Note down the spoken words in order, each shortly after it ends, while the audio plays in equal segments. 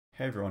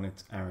Hey everyone,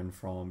 it's Aaron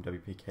from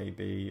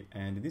WPKB,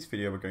 and in this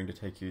video we're going to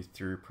take you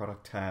through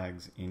product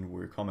tags in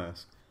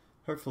WooCommerce.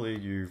 Hopefully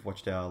you've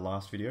watched our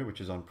last video, which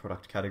is on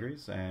product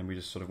categories, and we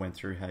just sort of went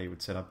through how you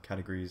would set up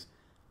categories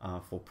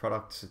for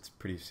products. It's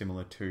pretty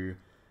similar to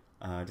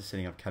just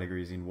setting up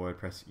categories in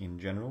WordPress in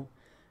general.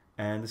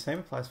 And the same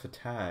applies for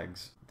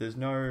tags. There's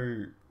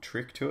no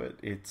trick to it.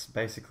 It's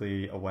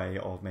basically a way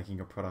of making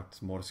your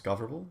products more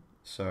discoverable.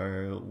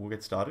 So we'll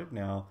get started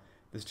now.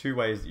 There's two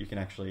ways that you can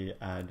actually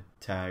add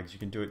tags. You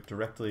can do it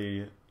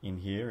directly in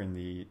here in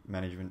the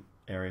management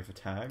area for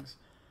tags.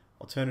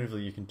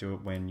 Alternatively, you can do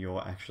it when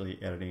you're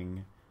actually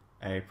editing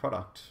a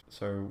product.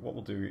 So what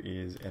we'll do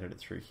is edit it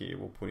through here.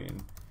 We'll put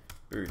in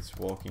boots,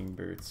 walking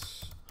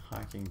boots,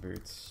 hiking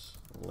boots,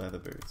 leather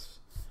boots.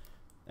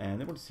 And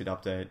then we'll just hit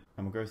update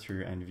and we'll go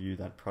through and view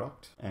that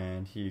product.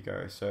 And here you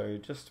go. So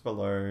just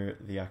below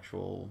the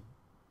actual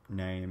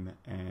name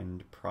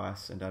and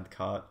price and add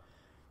cart,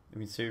 you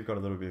can see we've got a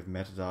little bit of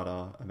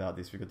metadata about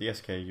this. We've got the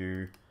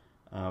SKU,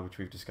 which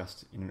we've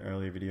discussed in an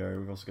earlier video.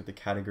 We've also got the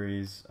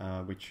categories,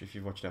 which if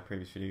you've watched our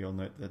previous video, you'll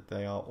note that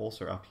they are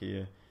also up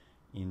here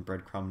in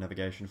breadcrumb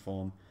navigation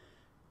form.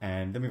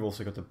 And then we've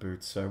also got the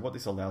boots. So what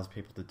this allows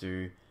people to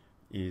do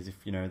is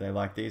if they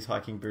like these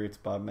hiking boots,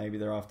 but maybe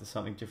they're after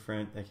something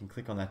different, they can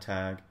click on that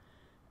tag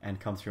and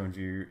come through and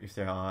view if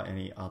there are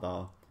any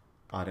other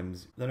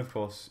items. Then of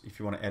course, if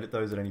you want to edit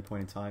those at any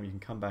point in time, you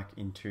can come back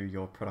into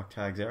your product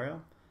tags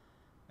area.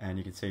 And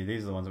you can see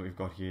these are the ones that we've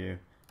got here.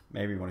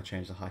 Maybe we want to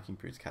change the hiking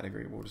boots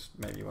category. We'll just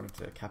maybe want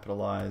to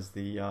capitalize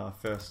the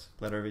first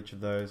letter of each of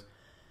those.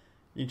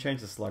 You can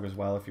change the slug as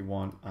well if you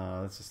want.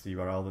 That's just the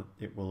URL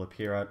that it will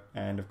appear at.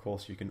 And of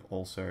course, you can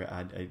also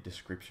add a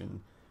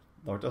description.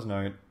 Though it does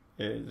note,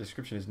 the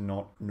description is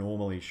not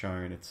normally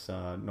shown. It's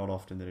not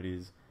often that it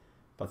is.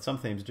 But some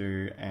themes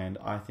do, and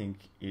I think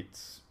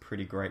it's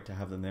pretty great to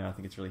have them there. I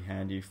think it's really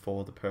handy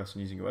for the person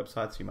using your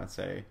website. So you might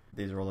say,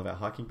 these are all of our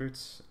hiking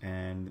boots,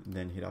 and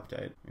then hit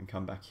update and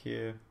come back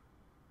here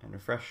and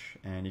refresh.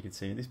 And you can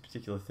see in this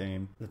particular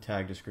theme, the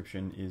tag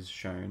description is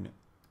shown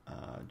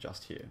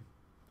just here.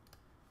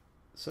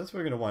 So that's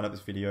where we're going to wind up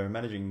this video.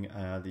 Managing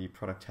the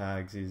product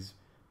tags is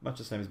much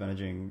the same as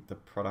managing the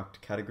product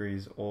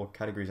categories or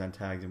categories and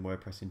tags in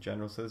WordPress in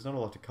general. So there's not a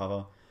lot to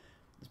cover.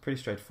 It's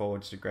pretty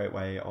straightforward, just a great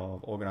way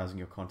of organizing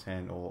your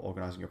content or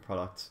organizing your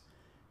products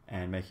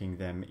and making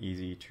them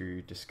easy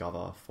to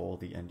discover for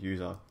the end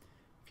user.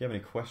 If you have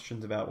any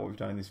questions about what we've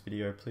done in this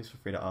video, please feel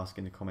free to ask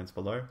in the comments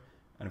below.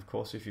 And of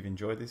course, if you've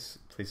enjoyed this,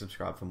 please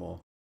subscribe for more.